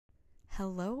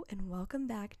Hello and welcome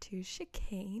back to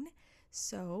Chicane.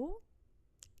 So,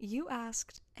 you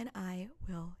asked and I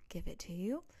will give it to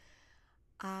you.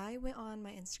 I went on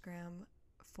my Instagram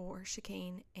for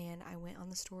Chicane and I went on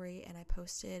the story and I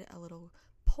posted a little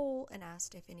poll and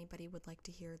asked if anybody would like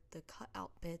to hear the cut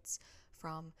out bits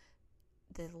from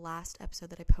the last episode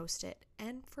that I posted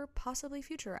and for possibly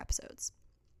future episodes.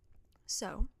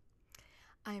 So,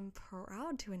 I'm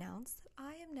proud to announce that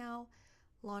I am now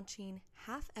launching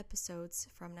half episodes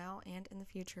from now and in the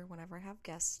future whenever I have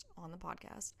guests on the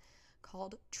podcast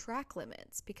called track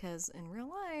limits, because in real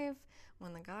life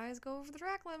when the guys go over the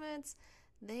track limits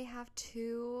they have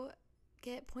to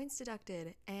get points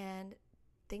deducted and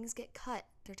things get cut,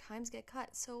 their times get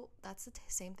cut. So that's the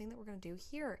same thing that we're going to do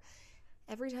here.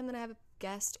 Every time that I have a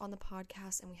guest on the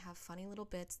podcast and we have funny little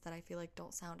bits that I feel like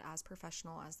don't sound as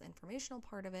professional as the informational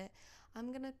part of it, I'm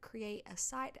going to create a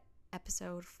side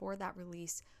episode for that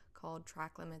release called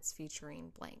Track Limits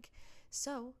featuring blank.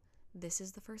 So this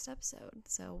is the first episode.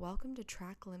 So welcome to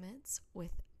Track Limits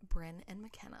with Bryn and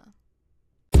Mckenna.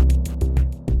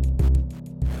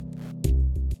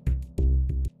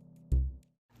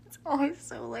 It's always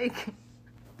so like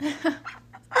awkward,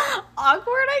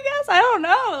 I guess. I don't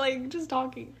know. Like just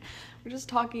talking. We're just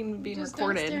talking being just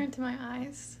recorded. Don't stare into my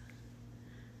eyes.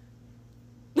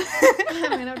 I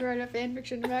might have to write a fan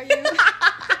fiction about you.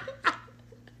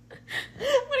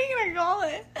 What are you gonna call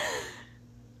it?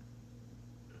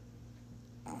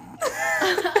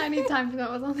 I need time to come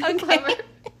up with something clever.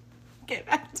 Get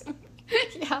back to me.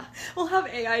 Yeah. We'll have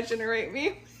AI generate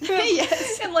me.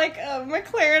 Yes. In like a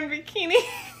McLaren bikini.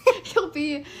 You'll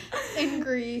be in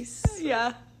Greece.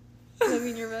 Yeah.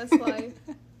 Living your best life.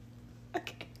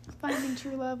 Okay. Finding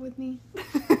true love with me.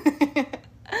 Okay.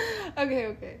 I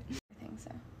think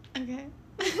so. Okay.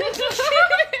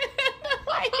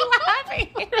 Why are you laughing?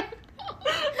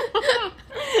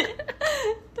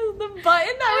 Does the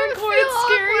button that records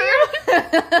scare you?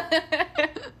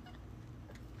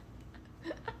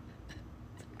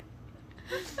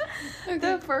 Okay.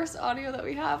 The first audio that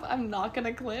we have, I'm not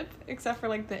gonna clip except for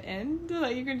like the end.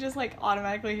 Like you can just like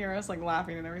automatically hear us like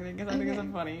laughing and everything because I think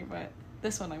it's funny. But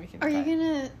this one we can. Are you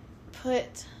gonna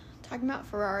put talking about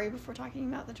Ferrari before talking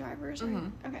about the drivers? Or?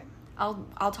 Mm-hmm. Okay.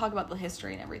 I'll talk about the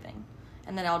history and everything,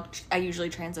 and then I usually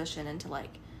transition into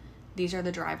like these are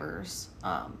the drivers,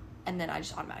 and then I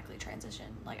just automatically transition.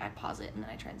 Like I pause it and then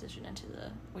I transition into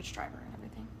the which driver and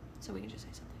everything, so we can just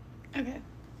say something. Okay.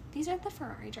 These are the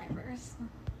Ferrari drivers.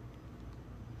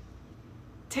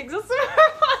 Takes us through.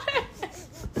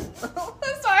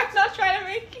 Sorry, I'm not trying to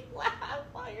make you laugh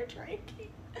while you're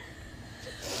drinking.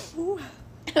 Ooh.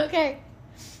 Okay.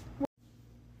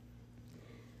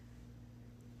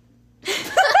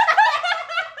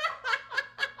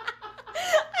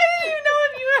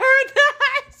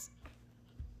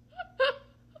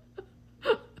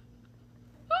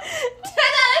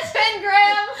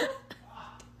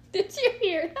 Did you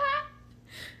hear that?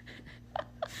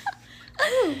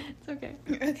 It's okay.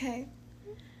 Okay.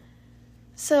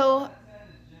 So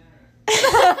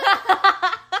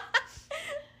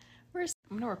I'm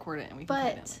gonna record it and we can put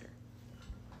it in later.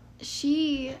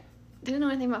 She didn't know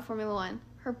anything about Formula One.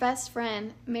 Her best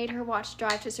friend made her watch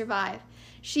Drive to Survive.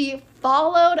 She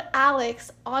followed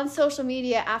Alex on social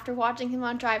media after watching him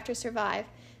on Drive to Survive.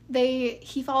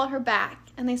 He followed her back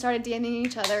and they started DMing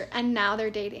each other and now they're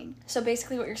dating. So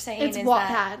basically what you're saying It's is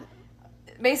Wattpad.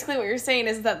 Basically what you're saying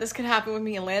is that this could happen with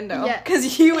me and Lando. Yes.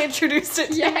 Because you introduced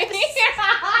it to Yes. me.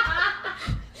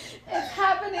 It's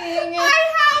happening.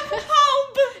 I have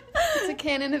hope. It's a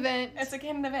canon event. It's a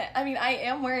canon event. I mean, I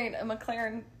am wearing a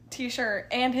McLaren t-shirt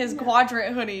and his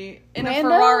quadrant hoodie in a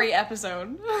Ferrari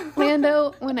episode.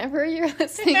 Lando, whenever you're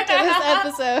listening to this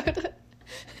episode,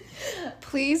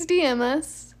 please DM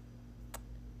us.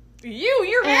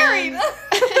 You're married. Not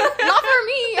for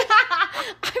me.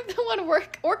 I'm the one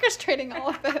orchestrating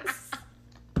all of this.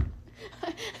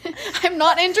 I'm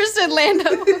not interested,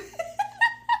 Lando.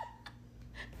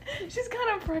 She's kind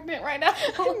of pregnant right now.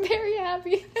 I'm very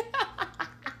happy.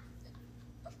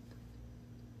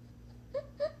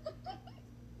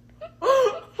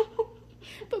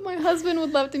 But my husband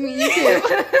would love to meet you too.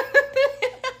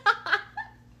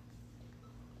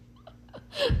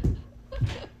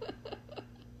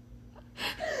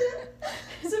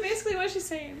 So basically what she's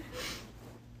saying,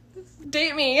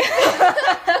 date me.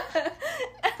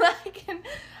 And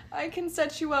I can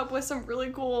set you up with some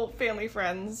really cool family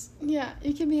friends. Yeah,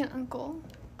 you can be an uncle.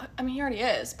 I mean, he already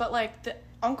is, but like the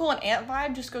uncle and aunt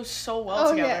vibe just goes so well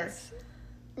together. Yes.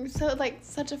 So like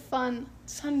such a fun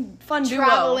fun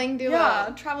traveling duo.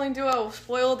 Yeah, traveling duo.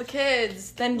 Spoil the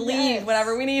kids, then leave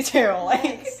whenever we need to.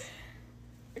 Like,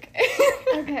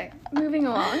 Okay, moving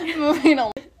along. Moving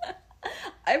on.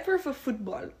 I prefer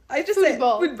football. I just say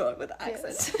football with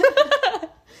accent.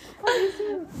 Have you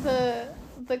seen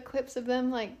the clips of them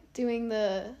like doing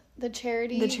the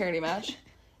charity? The charity match.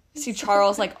 See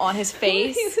Charles like on his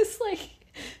face. He's just like.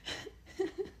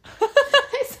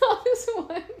 I saw this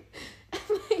one.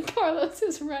 And, like Carlos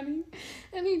is running,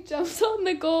 and he jumps on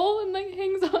the goal and like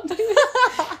hangs on to it,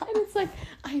 and it's like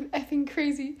I'm effing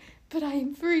crazy, but I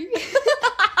am free.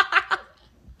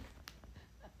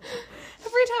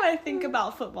 Every time I think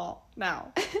about football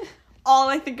now, all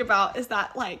I think about is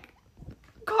that like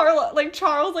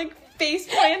Charles like face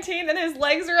planting and his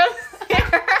legs are up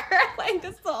there. Like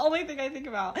that's the only thing I think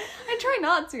about. I try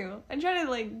not to. I try to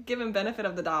like give him benefit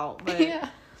of the doubt, but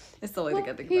it's the only thing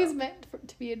I think about. He's meant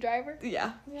to be a driver.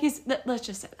 Yeah. Let's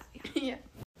just say that. Yeah.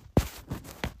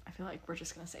 I feel like we're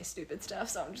just gonna say stupid stuff,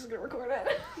 so I'm just gonna record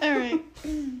it. All right. Hit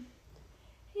me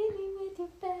with your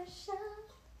fashion.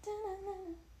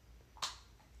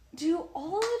 Do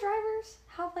all the drivers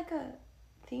have like a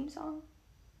theme song?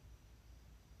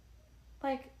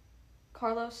 Like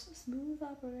Carlos, smooth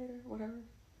operator, whatever.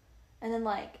 And then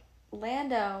like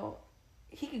Lando,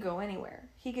 he could go anywhere.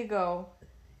 He could go,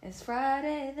 it's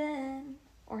Friday then.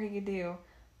 Or he could do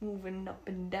moving up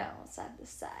and down, side to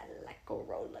side like a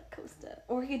roller coaster.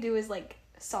 Or he could do his like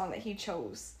song that he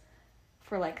chose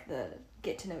for like the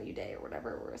get to know you day or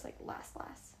whatever, where it's like last.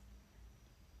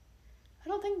 I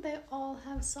don't think they all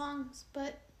have songs,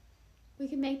 but we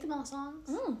can make them all songs.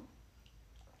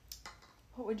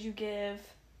 What would you give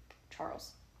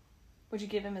Charles? Would you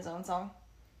give him his own song?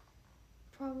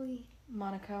 Probably.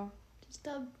 Monaco. Just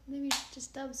dub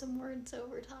some words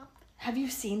over top. Have you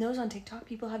seen those on TikTok?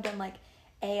 People have done like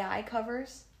AI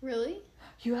covers. Really?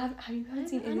 You haven't seen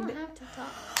any? I don't have TikTok.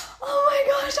 Oh my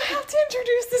gosh, I have to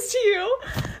introduce this to you.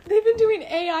 They've been doing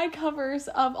AI covers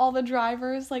of all the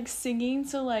drivers like singing.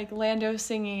 So like Lando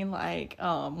singing like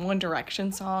One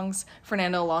Direction songs,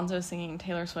 Fernando Alonso singing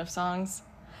Taylor Swift songs.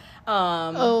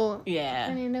 Yeah.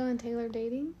 Fernando and Taylor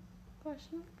dating?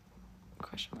 Question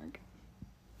mark.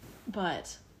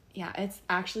 But yeah, it's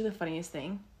actually the funniest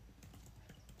thing.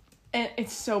 And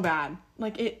it's so bad.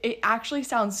 Like it actually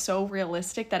sounds so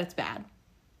realistic that it's bad.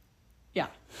 Yeah.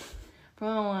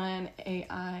 Formula 1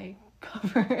 AI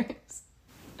covers.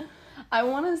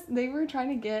 They were trying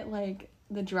to get like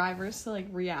the drivers to like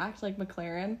react like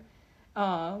McLaren.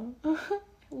 Halo,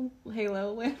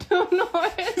 Lando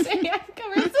Norris AI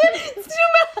covers. It's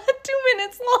 2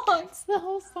 minutes long. It's the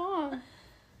whole song.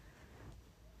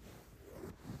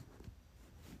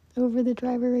 Over the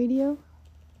driver radio.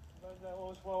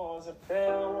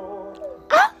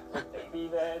 Baby,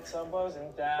 that sun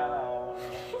wasn't down.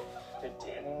 It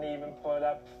didn't even put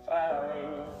up a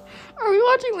fight. Are we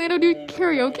watching Lando do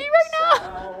karaoke right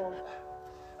now?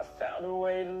 I found a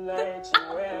way to let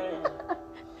you in,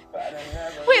 but I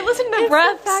never. Wait, listen to the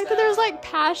breath. The fact that there's like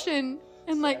passion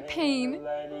and like pain.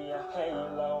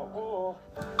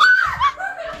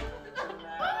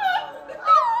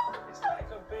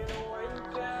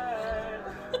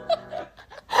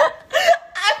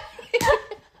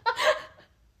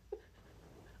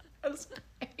 I'm sorry.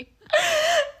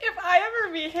 If I ever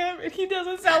meet him and he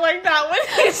doesn't sound like that when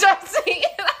he starts singing,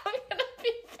 I'm gonna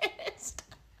be pissed.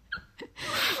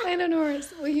 Lando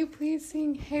Norris, will you please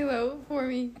sing Halo for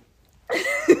me?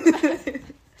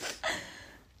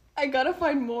 I gotta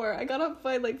find more. I gotta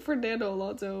find like Fernando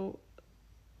Alonso.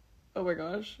 Oh my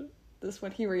gosh. This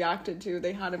one he reacted to.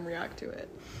 They had him react to it.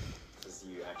 Is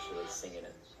you actually singing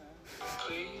it?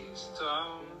 Please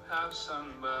don't have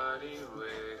somebody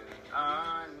waiting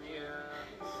on you.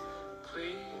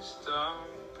 Please don't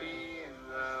be in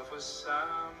love with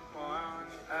someone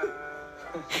else.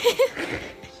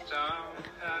 Please don't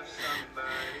have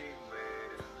somebody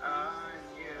waiting on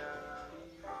you.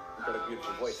 You've got a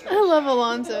beautiful voice. I love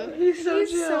Alonso. He's so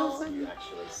chill. So funny. You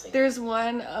actually sing. There's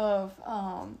one of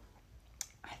I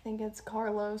think it's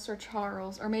Carlos or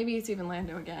Charles, or maybe it's even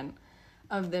Lando again,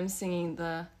 of them singing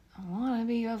the I wanna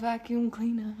be a vacuum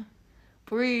cleaner.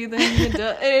 Breathe in your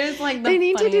dust. It's like they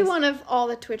need to do one of all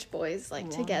the Twitch boys like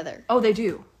together. Oh, they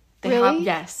do. They really? have,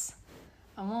 yes.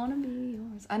 I wanna be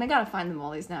yours. And I gotta find them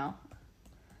all these now.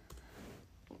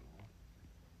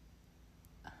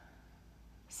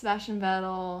 Sebastian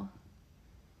Vettel.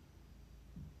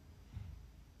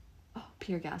 Oh,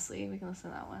 Pierre Gasly. We can listen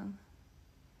to that one.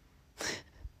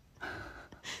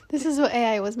 This is what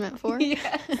AI was meant for.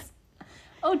 Yes.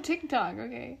 Oh, TikTok.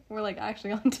 Okay. We're like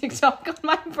actually on TikTok on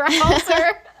my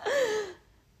browser.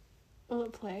 Will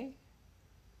it play?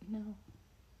 No.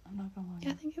 I'm not gonna log in.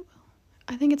 Yeah, I think it will.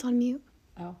 I think it's on mute.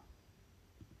 Oh.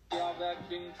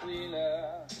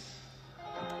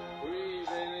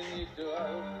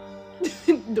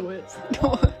 Do it.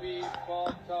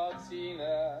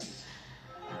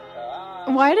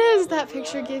 Why does that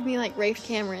picture give me like Rafe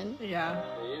Cameron? Yeah.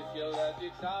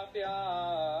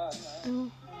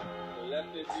 Oh.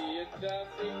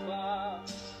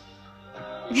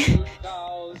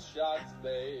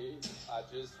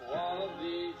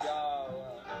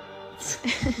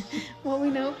 Well, we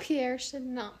know Pierre should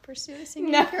not pursue a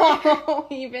singing career. No,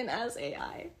 even as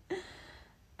AI.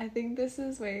 I think this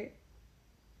is, wait,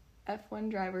 F1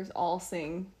 drivers all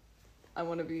sing I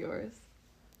Want to Be Yours.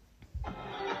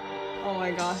 Oh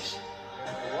my gosh.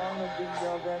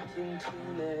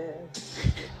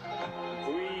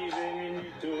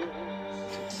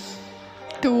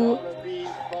 Du.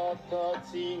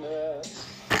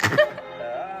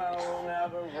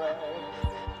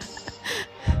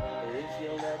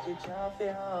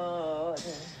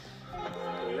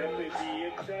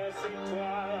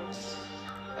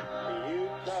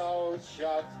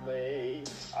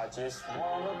 I just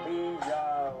wanna be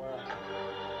yours.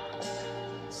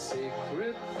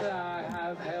 Secret that I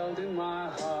have held in my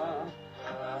heart.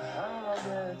 How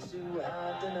that you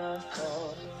have enough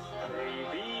for.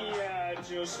 Baby, I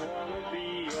just wanna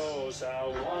be yours. I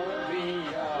wanna be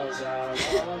yours. I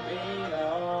wanna be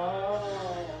yours.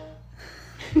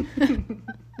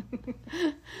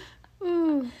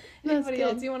 Ooh, that's Anybody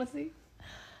good. else you want to see?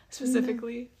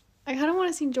 Specifically? I kind of want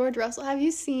to see George Russell.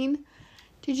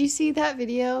 Did you see that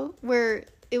video where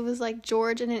it was like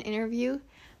George in an interview,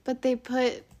 but they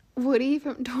put Woody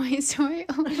from Toy Story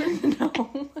over?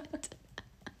 No.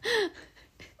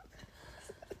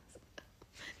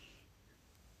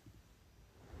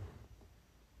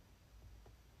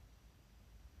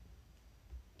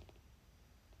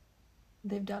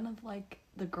 They've done of like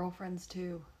the girlfriends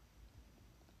too.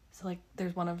 So like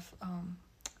there's one of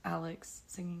Alex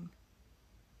singing.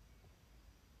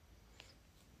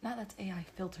 No, that's AI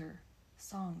filter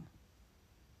song.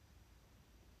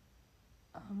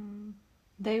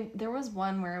 There was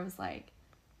one where it was like,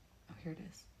 oh, here it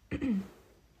is.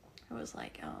 It was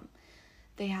like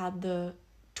they had the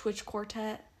Twitch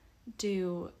quartet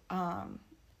do a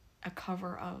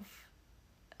cover of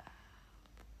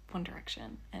One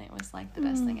Direction, and it was like the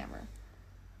best thing ever.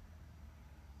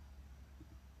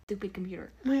 Stupid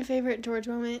computer. My favorite George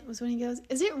moment was when he goes,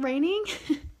 "Is it raining?"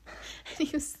 And he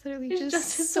was literally He's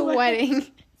just sweating.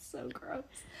 So gross.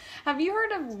 Have you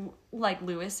heard of like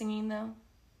Lewis singing though?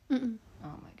 Mm-mm.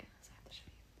 Oh my goodness, I have to show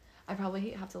you. I probably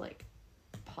have to like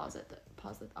pause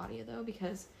the audio though,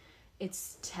 because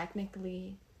it's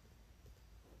technically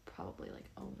probably like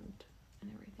owned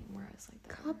and everything, whereas like the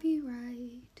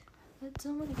Copyright. let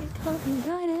someone get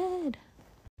copyrighted.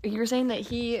 You're saying that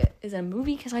he is in a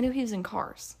movie? Because I knew he was in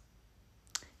Cars.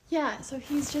 Yeah, so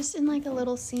he's just in like a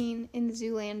little scene in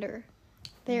Zoolander.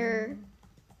 Their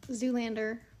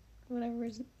Zoolander, whatever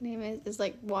his name is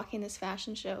like walking this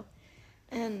fashion show.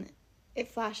 And it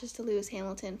flashes to Lewis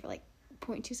Hamilton for like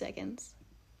 0.2 seconds.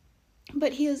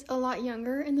 But he was a lot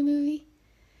younger in the movie.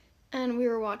 And we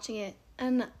were watching it.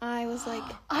 And I was like,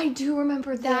 I do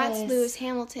remember that's this. Lewis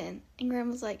Hamilton. And Graham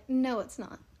was like, no, it's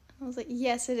not. I was like,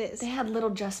 yes, it is. They had little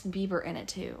Justin Bieber in it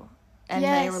too. And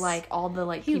Yes. they were like, all the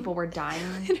like people were dying.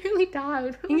 literally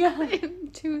died. Yeah.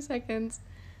 In 2 seconds.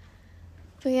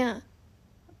 But yeah,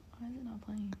 Why is it not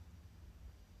playing?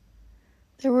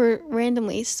 there were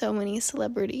randomly so many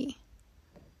celebrity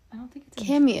I don't think it's in the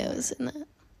cameos in that.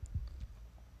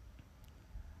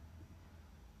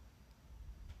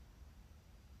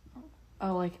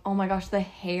 Oh, like, oh my gosh, the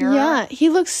hair. Yeah, he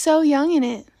looks so young in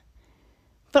it.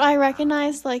 But I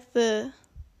recognized like I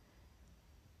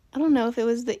don't know if it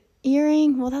was the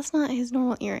earring. Well, that's not his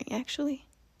normal earring, actually.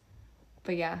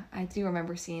 But yeah, I do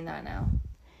remember seeing that now.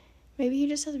 Maybe he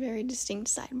just has very distinct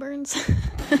sideburns.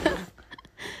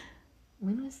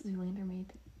 When was Zoolander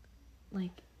made?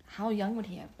 Like, how young would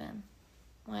he have been?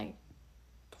 Like,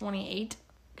 28?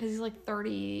 Because he's like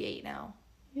 38 now.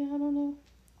 Yeah, I don't know.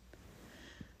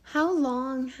 How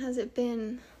long has it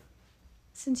been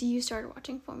since you started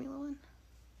watching Formula One?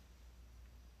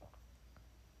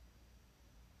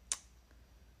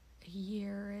 A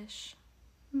year-ish.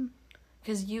 Hmm.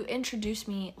 Because you introduced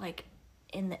me, like,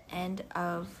 in the end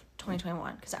of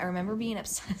 2021. Because I remember being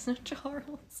obsessed with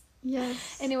Charles.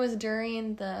 Yes. And it was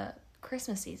during the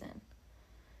Christmas season.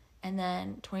 And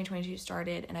then 2022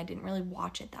 started, and I didn't really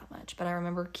watch it that much. But I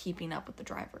remember keeping up with the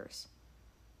drivers.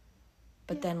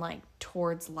 But then, like,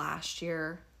 towards last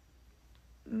year,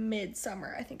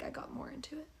 midsummer, I think I got more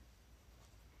into it.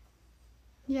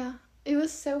 Yeah. it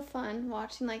was so fun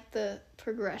watching, like, the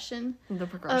progression. The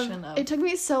progression of... It took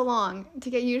me so long to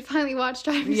get you to finally watch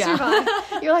Drive to Yeah.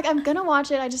 Survive. You're like, I'm gonna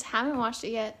watch it, I just haven't watched it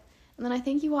yet. And then I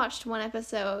think you watched one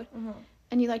episode,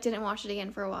 and you, like, didn't watch it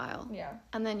again for a while. Yeah.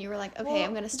 And then you were like, okay,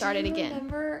 I'm gonna start it again.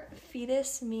 Remember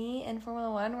Fetus Me in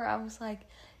Formula 1 where I was like,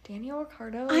 Daniel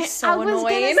Ricciardo is I so was annoying.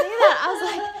 gonna say that. I was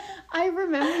like, I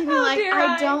remember you being How like, dare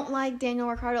I I? don't like Daniel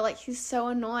Ricciardo. Like, he's so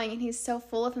annoying and he's so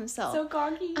full of himself. So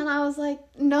cocky. And I was like,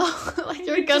 no, like,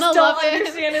 you're You gonna just love don't it.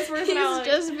 understand his personality.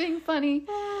 He's just being funny.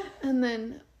 And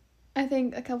then I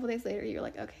think a couple days later, you were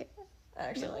like, okay. I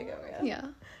actually like it, Yeah.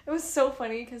 It was so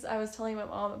funny because I was telling my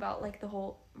mom about, like, the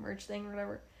whole merch thing or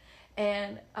whatever.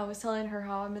 And I was telling her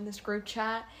how I'm in this group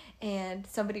chat and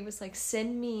somebody was like,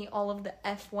 send me all of the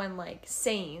F1, like,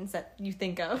 sayings that you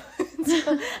think of.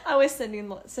 So I was sending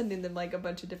them, like, a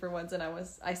bunch of different ones, and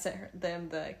I sent them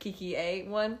the Kiki A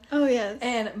one. Oh, yes.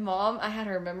 And Mom, I had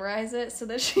her memorize it so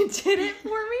that she did it for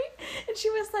me. And she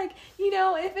was like, you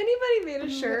know, if anybody made a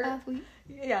shirt... Athlete.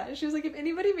 Yeah, she was like, if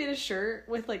anybody made a shirt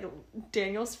with, like,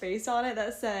 Daniel's face on it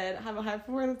that said, I'm a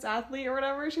high-performance athlete or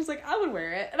whatever, she's like, I would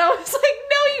wear it. And I was like,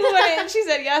 no, you wouldn't. And she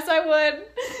said, yes, I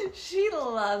would. She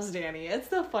loves Danny. It's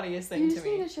the funniest thing You to just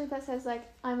me. need a shirt that says, like,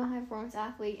 I'm a high-performance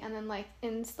athlete, and then, like,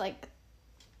 in, like,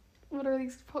 what are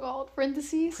these called?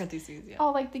 Parentheses? Parentheses, yeah.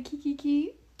 All, like, the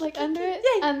kiki, like, Kiki, under it.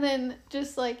 yay. And then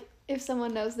just, like, if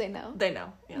someone knows, they know. They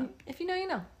know, yeah. If you know, you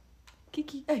know.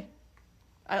 Kiki, hey.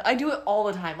 I do it all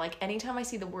the time. Like, anytime I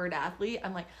see the word athlete,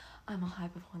 I'm like, I'm a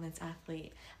high-performance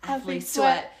athlete. Athlete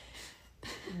sweat.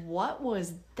 What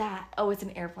was that? Oh, it's an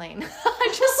airplane. I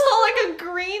just saw, like, a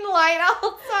green light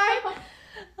outside.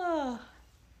 Oh.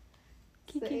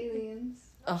 The aliens.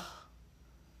 Ugh.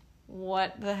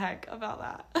 What the heck about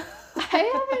that?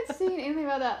 I haven't seen anything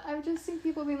about that. I've just seen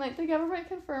people being like, the government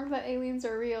confirmed that aliens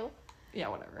are real. Yeah,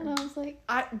 whatever. And I was like,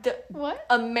 The what?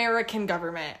 American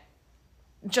government.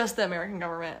 Just the American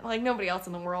government. Like, nobody else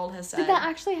in the world has said. Did that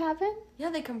actually happen?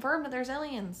 Yeah, they confirmed that there's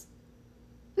aliens.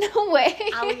 No way.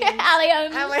 Aliens.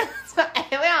 Aliens.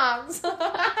 Aliens.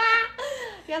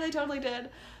 Yeah, they totally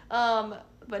did.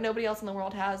 But nobody else in the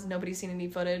world has. Nobody's seen any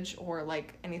footage or,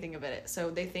 like, anything of it. So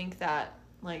they think that,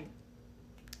 like,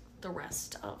 the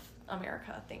rest of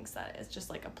America thinks that it's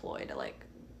just, like, a ploy to, like,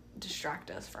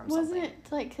 distract us from something. Wasn't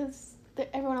it, like, because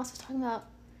everyone else was talking about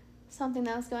something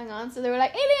that was going on, so they were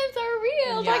like, aliens are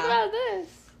real, Yeah. talk about this.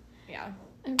 Yeah.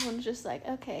 Everyone was just like,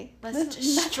 okay. Let's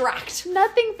distract.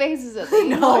 Nothing phases us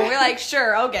anymore. No, we're like,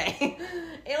 sure, okay.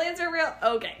 Aliens are real?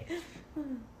 Okay.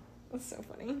 That's so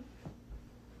funny.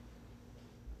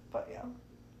 But yeah.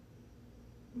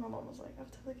 My mom was like, I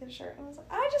have to look at a shirt. And I was like,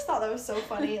 I just thought that was so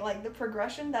funny. Like, the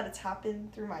progression that it's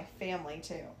happened through my family,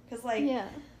 too. Because, like, Yeah.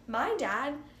 my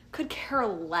dad could care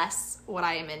less what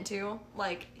I am into.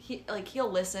 Like,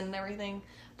 he'll listen and everything.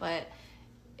 But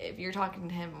if you're talking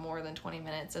to him more than 20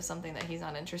 minutes of something that he's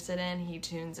not interested in, he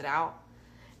tunes it out.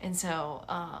 And so,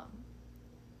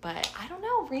 but I don't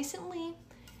know, recently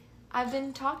I've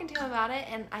been talking to him about it,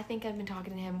 and I think I've been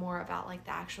talking to him more about, like,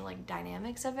 the actual, like,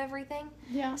 dynamics of everything.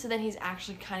 Yeah. So then he's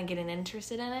actually kind of getting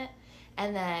interested in it.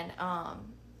 And then,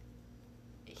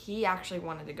 he actually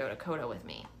wanted to go to Coda with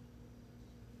me.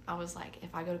 I was like,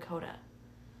 if I go to Coda,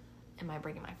 am I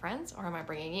bringing my friends or am I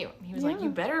bringing you? And he was like, you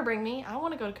better bring me. I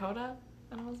want to go to Coda.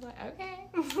 And I was like, okay.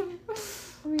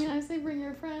 I mean, I say bring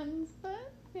your friends,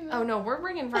 but, you know. Oh, no, we're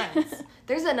bringing friends.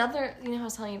 There's another, you know how I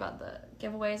was telling you about the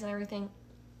giveaways and everything?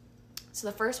 So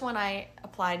the first one I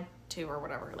applied to or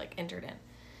whatever, like, entered in,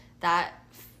 that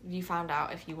you found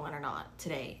out if you won or not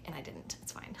today, and I didn't.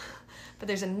 It's fine. But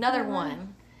there's another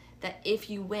one that if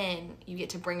you win, you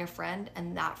get to bring a friend,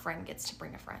 and that friend gets to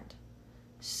bring a friend.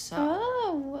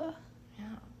 So, yeah,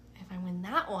 if I win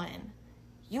that one,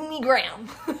 you, me, Graham,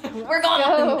 we're going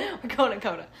to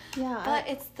Coda. Yeah. But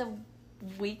it's the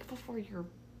week before your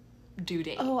due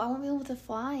date. Oh, I won't be able to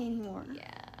fly anymore. Yeah.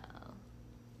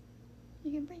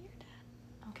 You can bring your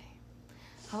dad. Okay.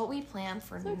 How about we plan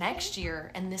for next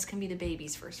year, and this can be the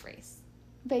baby's first race.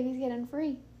 Baby's getting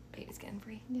free. Baby's getting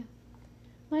free. Yeah.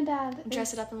 My dad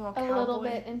Dress is it up in a little a cowboy. little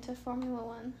bit into Formula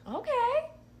 1.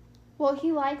 Okay. Well,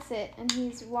 he likes it, and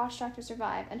he's watched Drive to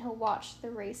Survive, and he'll watch the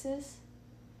races.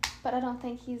 But I don't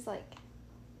think he's, like,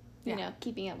 you know,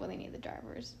 keeping up with any of the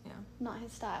drivers. Yeah. Not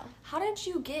his style. How did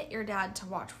you get your dad to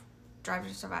watch Drive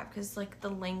to Survive? Because, like, the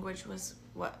language was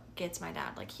what gets my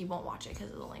dad. Like, he won't watch it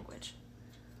because of the language.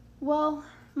 Well,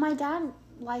 my dad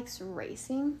likes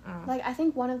racing. Like, I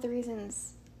think one of the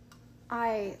reasons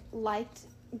I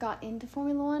got into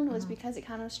Formula 1 was because it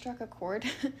kind of struck a chord.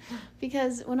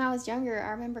 Because when I was younger, I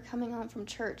remember coming home from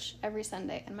church every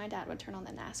Sunday, and my dad would turn on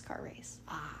the NASCAR race.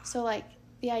 So, like,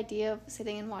 the idea of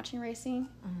sitting and watching racing,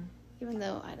 even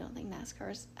though I don't think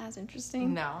NASCAR is as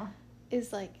interesting. No.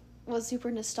 Is was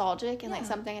super nostalgic and Yeah.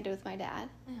 something I did with my dad.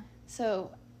 Yeah.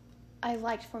 So I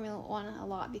liked Formula One a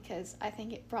lot because I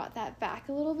think it brought that back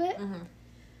a little bit. Mm-hmm.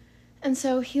 And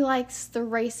so he likes the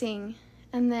racing,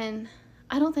 and then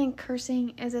I don't think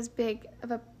cursing is as big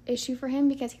of a issue for him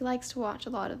because he likes to watch a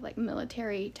lot of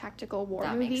military tactical war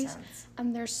That movies. makes sense.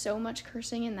 And there's so much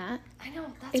cursing in that. I know.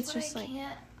 That's It's what just, I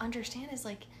can't understand is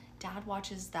Dad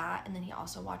watches that, and then he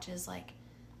also watches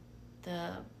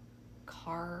the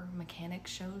car mechanic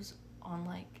shows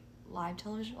on live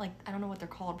television. I don't know what they're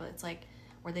called, but it's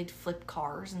where they'd flip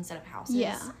cars instead of houses.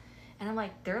 Yeah. And I'm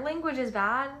their language is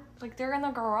bad. They're in the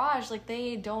garage.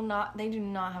 They do not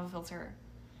have a filter.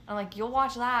 I'm you'll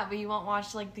watch that, but you won't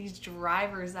watch these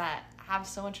drivers that have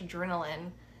so much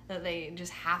adrenaline that they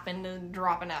just happen to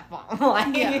drop an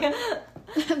F-bomb. Yeah.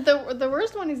 The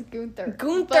worst one is Gunther.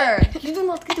 Gunther.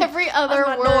 But every other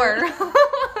word.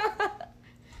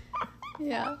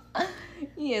 Yeah.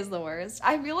 He is the worst.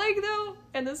 I feel though,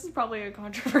 and this is probably a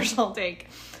controversial take,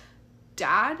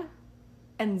 Dad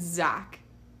and Zach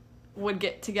would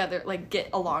get together, get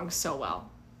along so well.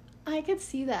 I could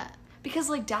see that.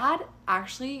 Because, Dad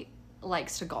actually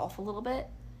likes to golf a little bit,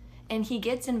 and he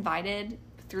gets invited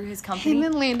through his company. Him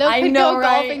and Lando could go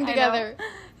golfing together.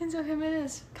 And so him and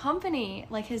his company,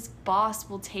 his boss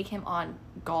will take him on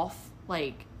golf,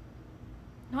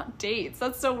 not dates.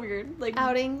 That's so weird.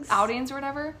 Outings. Outings or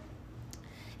whatever.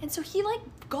 And so he,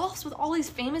 golfs with all these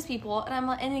famous people, and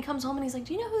and he comes home and he's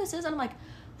do you know who this is? And I'm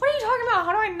what are you talking about?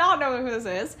 How do I not know who this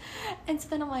is? And so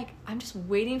then I'm I'm just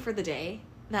waiting for the day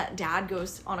that Dad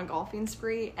goes on a golfing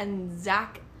spree, and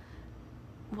Zach,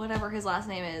 whatever his last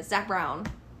name is, Zach Brown,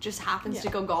 just happens to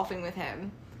go golfing with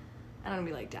him. And I'm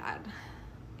gonna be Dad,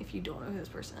 if you don't know who this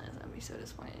person is, I'm gonna be so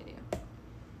disappointed in you.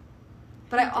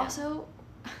 But I also...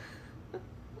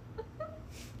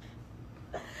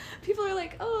 People are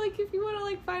oh, if you want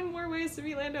to, find more ways to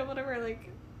meet Lando, whatever,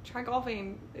 try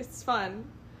golfing. It's fun.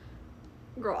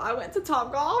 Girl, I went to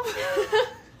Topgolf.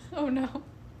 Oh, no.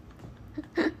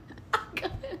 I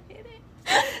couldn't hit it.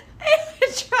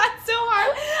 I tried so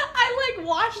hard. I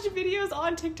watched videos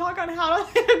on TikTok on how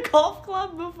to hit a golf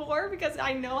club before because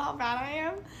I know how bad I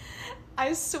am.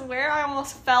 I swear I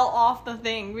almost fell off the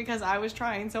thing because I was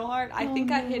trying so hard. I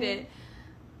think I hit it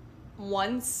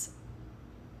once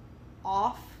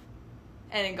off,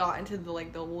 and it got into the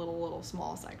the little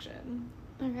small section.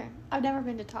 Okay. I've never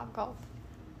been to Topgolf.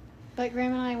 But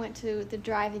Graham and I went to the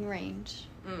driving range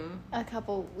a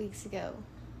couple weeks ago.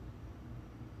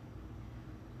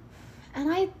 And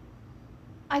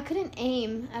I couldn't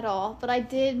aim at all, but I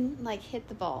did hit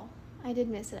the ball. I did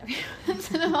miss it every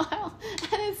once in a while.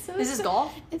 And it's so This is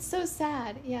golf? It's so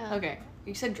sad, yeah. Okay.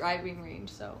 You said driving range,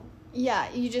 so... Yeah,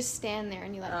 you just stand there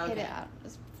and you hit Okay. it out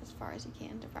as far as you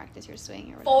can to practice your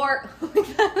swing or whatever.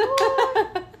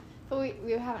 4. But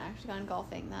we haven't actually gone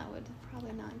golfing. That would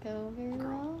probably not go very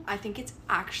well. I think it's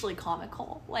actually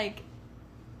comical.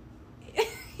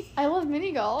 I love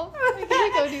mini golf. I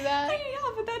can't go do that.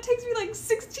 Yeah, but that takes me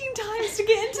 16 times to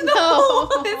get into the No.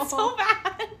 hole. It's so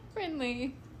bad.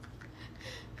 Friendly.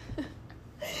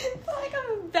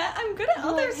 I'm good at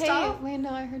other Hey, stuff. Lando,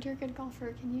 I heard you're a good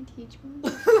golfer. Can you teach me?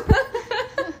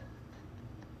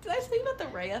 Did I tell you about the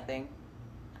Raya thing?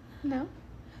 No.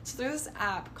 So there's this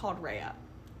app called Raya.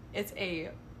 It's a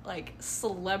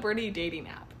celebrity dating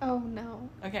app. Oh no.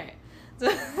 Okay. So,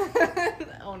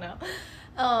 oh no.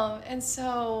 And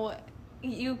so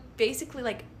you basically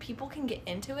people can get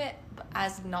into it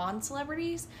as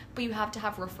non-celebrities, but you have to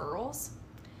have referrals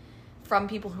from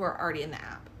people who are already in the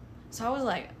app. So I was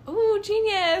ooh,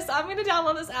 genius, I'm gonna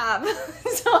download this app.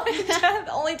 So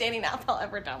the only dating app I'll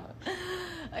ever download.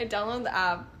 I downloaded the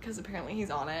app because apparently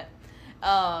he's on it.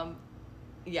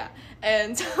 Yeah,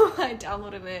 and so I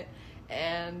downloaded it,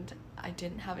 and I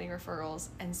didn't have any referrals,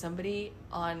 and somebody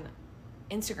on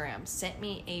Instagram sent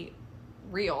me a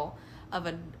reel of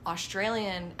an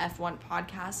Australian F1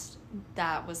 podcast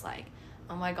that was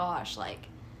oh my gosh,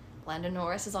 Lando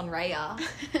Norris is on Raya,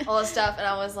 all this stuff, and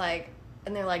I was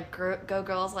and they're go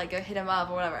girls, go hit him up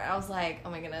or whatever, and I was oh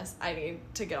my goodness, I need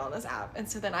to get on this app. And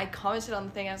so then I commented on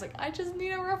the thing, I was I just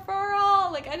need a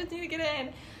referral, I just need to get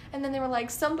in. And then they were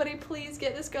somebody please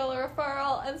get this girl a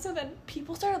referral. And so then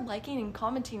people started liking and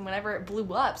commenting whenever it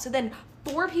blew up. So then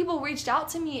 4 people reached out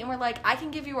to me and were I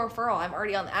can give you a referral, I'm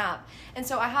already on the app. And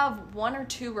so I have 1 or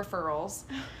 2 referrals,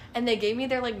 and they gave me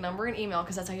their number and email,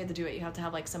 because that's how you have to do it. You have to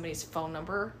have somebody's phone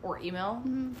number or email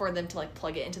for them to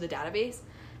plug it into the database.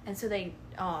 And so they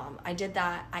I did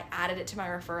that. I added it to my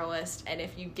referral list, and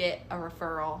if you get a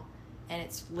referral and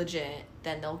it's legit,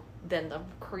 then the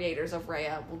creators of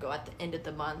Raya will go at the end of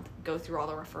the month, go through all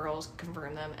the referrals,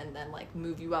 confirm them, and then like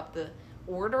move you up the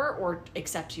order or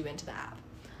accept you into the app.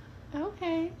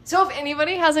 Okay. So if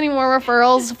anybody has any more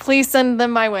referrals, please send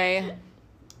them my way.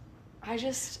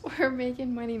 We're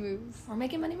making money moves. We're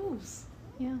making money moves.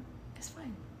 Yeah. It's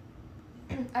fine.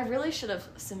 I really should have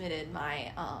submitted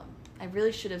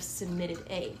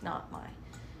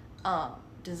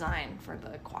design for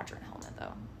the quadrant helmet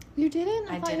though. You didn't?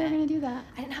 I thought you were going to do that.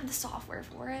 I didn't have the software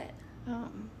for it.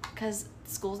 Because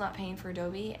school's not paying for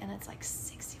Adobe, and it's like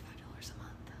 $65 a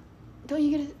month. Do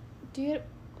you get it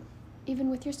even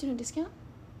with your student discount?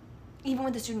 Even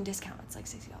with the student discount, it's like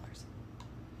 $60.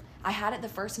 I had it the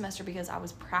first semester because I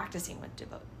was practicing with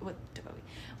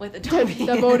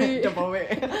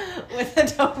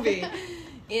Adobe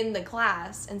in the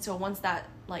class, and so once that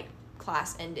like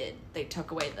class ended, they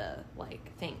took away the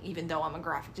like thing, even though I'm a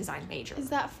graphic design major. Is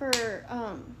that for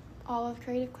all of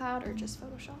Creative Cloud or just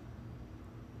Photoshop?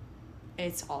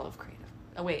 It's all of Creative.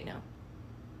 Oh wait, no,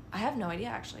 I have no idea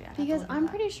actually. Because I'm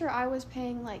pretty sure I was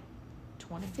paying like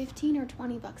 15 or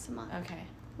 $20 a month. Okay.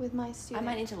 With my student. I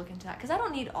might need to look into that because I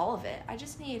don't need all of it. I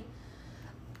just need.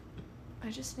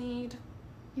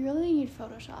 You really need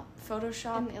Photoshop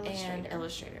and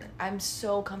Illustrator. I'm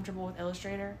so comfortable with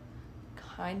Illustrator,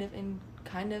 kind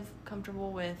of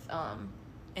comfortable with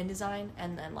InDesign,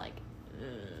 and then like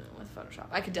with Photoshop.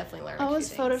 I could definitely learn. I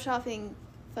was photoshopping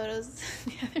photos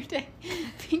the other day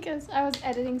because I was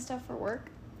editing stuff for work,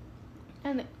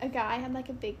 and a guy had like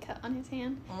a big cut on his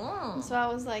hand, so I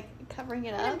was like covering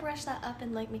it up. And brush that up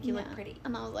and like make you look pretty.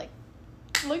 And I was like,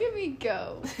 look at me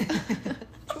go.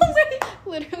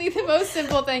 Literally the most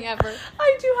simple thing ever.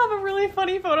 I do have a really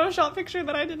funny Photoshop picture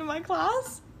that I did in my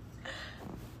class.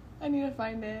 I need to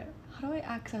find it. How do I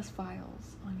access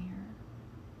files on here?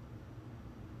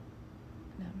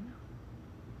 No.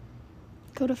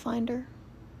 Go to Finder.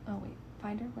 Oh wait,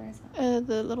 Finder? Where is that?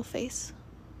 The little face.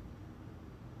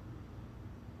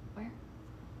 Where?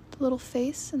 The little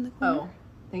face in the corner. Oh,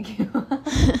 thank you.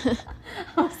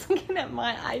 I was looking at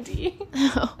my ID.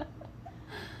 Oh.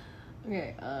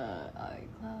 Okay, iCloud.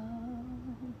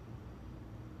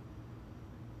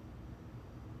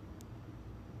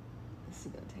 This is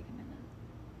gonna take a minute.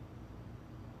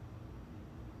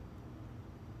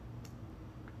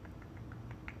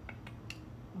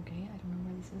 Okay, I don't know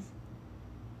where this is.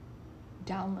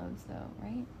 Downloads though,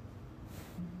 right?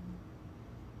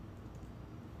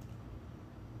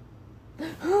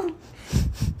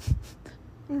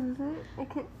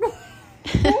 Okay.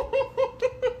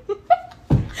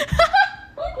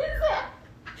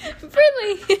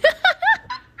 Really?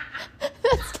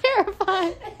 That's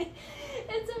terrifying.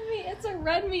 It's a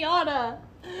red Miata.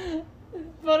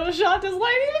 Photoshop is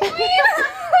lighting the queen.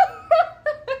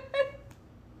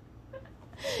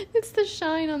 It's the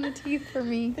shine on the teeth for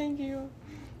me. Thank you.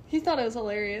 He thought it was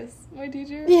hilarious. My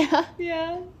teacher. Yeah.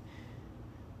 Yeah.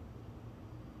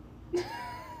 I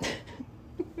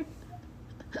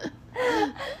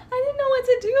didn't know what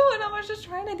to do, and I was just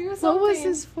trying to do something. What was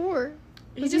this for?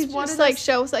 He just wanted like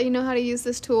show us that you know how to use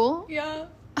this tool. Yeah.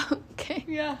 Okay.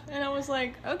 Yeah, and I was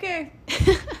like, okay.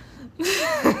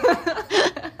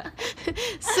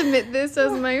 Submit this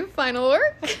as my final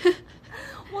work.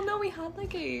 Well, no, we had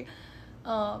like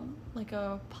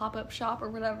a pop-up shop or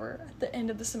whatever at the end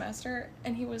of the semester,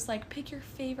 and he was like, pick your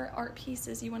favorite art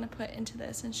pieces you want to put into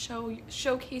this and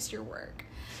showcase your work.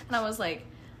 And I was like,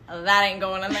 that ain't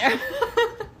going in there.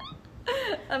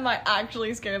 I might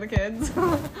actually scare the kids.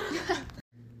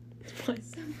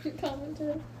 Someone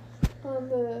commented on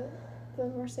the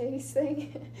Mercedes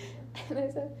thing, and I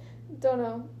said, don't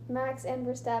know, Max and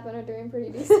Verstappen are doing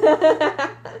pretty decent.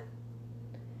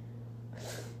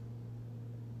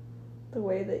 The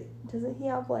way that, doesn't he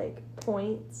have like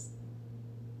points?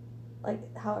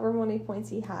 Like however many points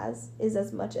he has is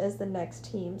as much as the next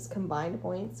team's combined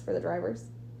points for the drivers.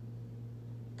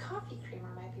 Coffee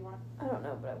creamer might be one. I don't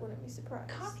know, but I wouldn't be surprised.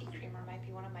 Coffee creamer might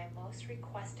be one of my most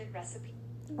requested recipes.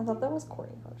 I thought that was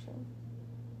Kourtney Kardashian.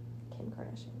 Kim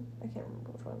Kardashian. I can't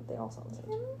remember which one. They all sound the same.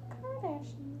 Kim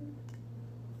Kardashian.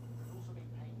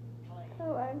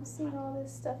 Oh, I'm seeing all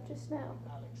this stuff just now.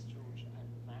 Alex, George, and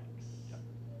Max. Yep.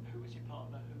 Who was your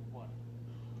partner? Who won?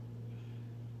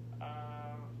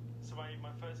 So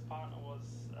my first partner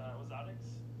was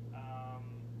Alex.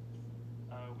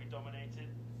 We dominated.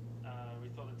 We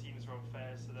thought the teams were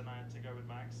unfair, so then I had to go with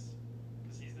Max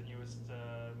because he's the newest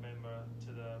member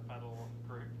to the paddle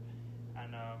group,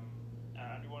 and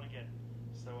we won again.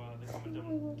 So the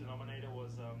common denominator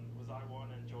was I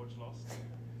won and George lost.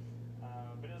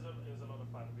 But it was a lot of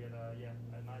fun. We had a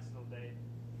nice little day.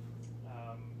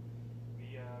 We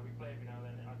we play every now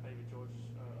and then. I played with George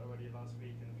already last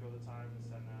week and a few other times,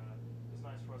 and it's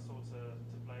nice for us all to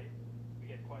play. We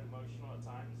get quite emotional at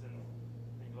times, and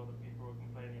I think a lot of people were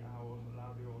complaining how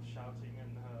loud we were all shouting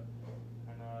and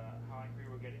how angry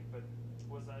we were getting. But it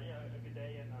was a good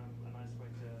day and a nice way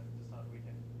to start the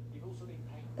weekend. You've also been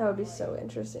playing. That would be so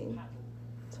interesting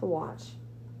to watch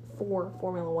 4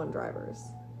 Formula One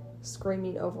drivers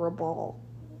screaming over a ball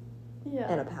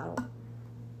and a paddle.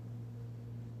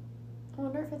 I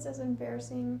wonder if it's as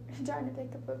embarrassing trying to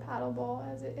pick up a paddle ball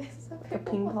as it is a A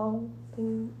pickleball,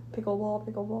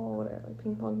 whatever, like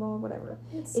ping pong ball, whatever.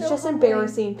 It's It's so just humbling.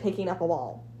 embarrassing picking up a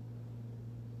ball.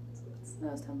 It's the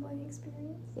most humbling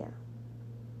experience. Yeah.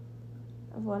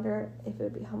 I wonder if it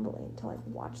would be humbling to, like,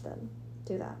 watch them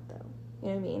do that, though. You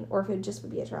know what I mean? Or if it just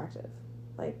would be attractive.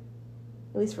 Like,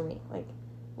 at least for me. Like,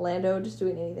 Lando just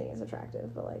doing anything is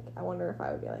attractive, but, like, I wonder if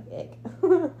I would be like, ick.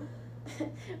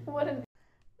 What an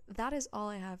That is all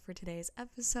I have for today's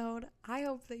episode. I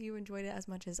hope that you enjoyed it as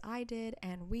much as I did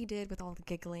and we did with all the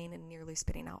giggling and nearly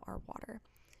spitting out our water.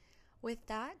 With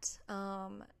that,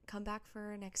 come back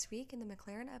for next week in the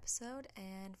McLaren episode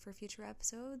and for future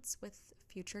episodes with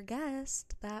future guests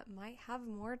that might have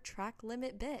more track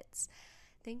limit bits.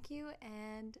 Thank you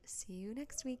and see you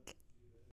next week.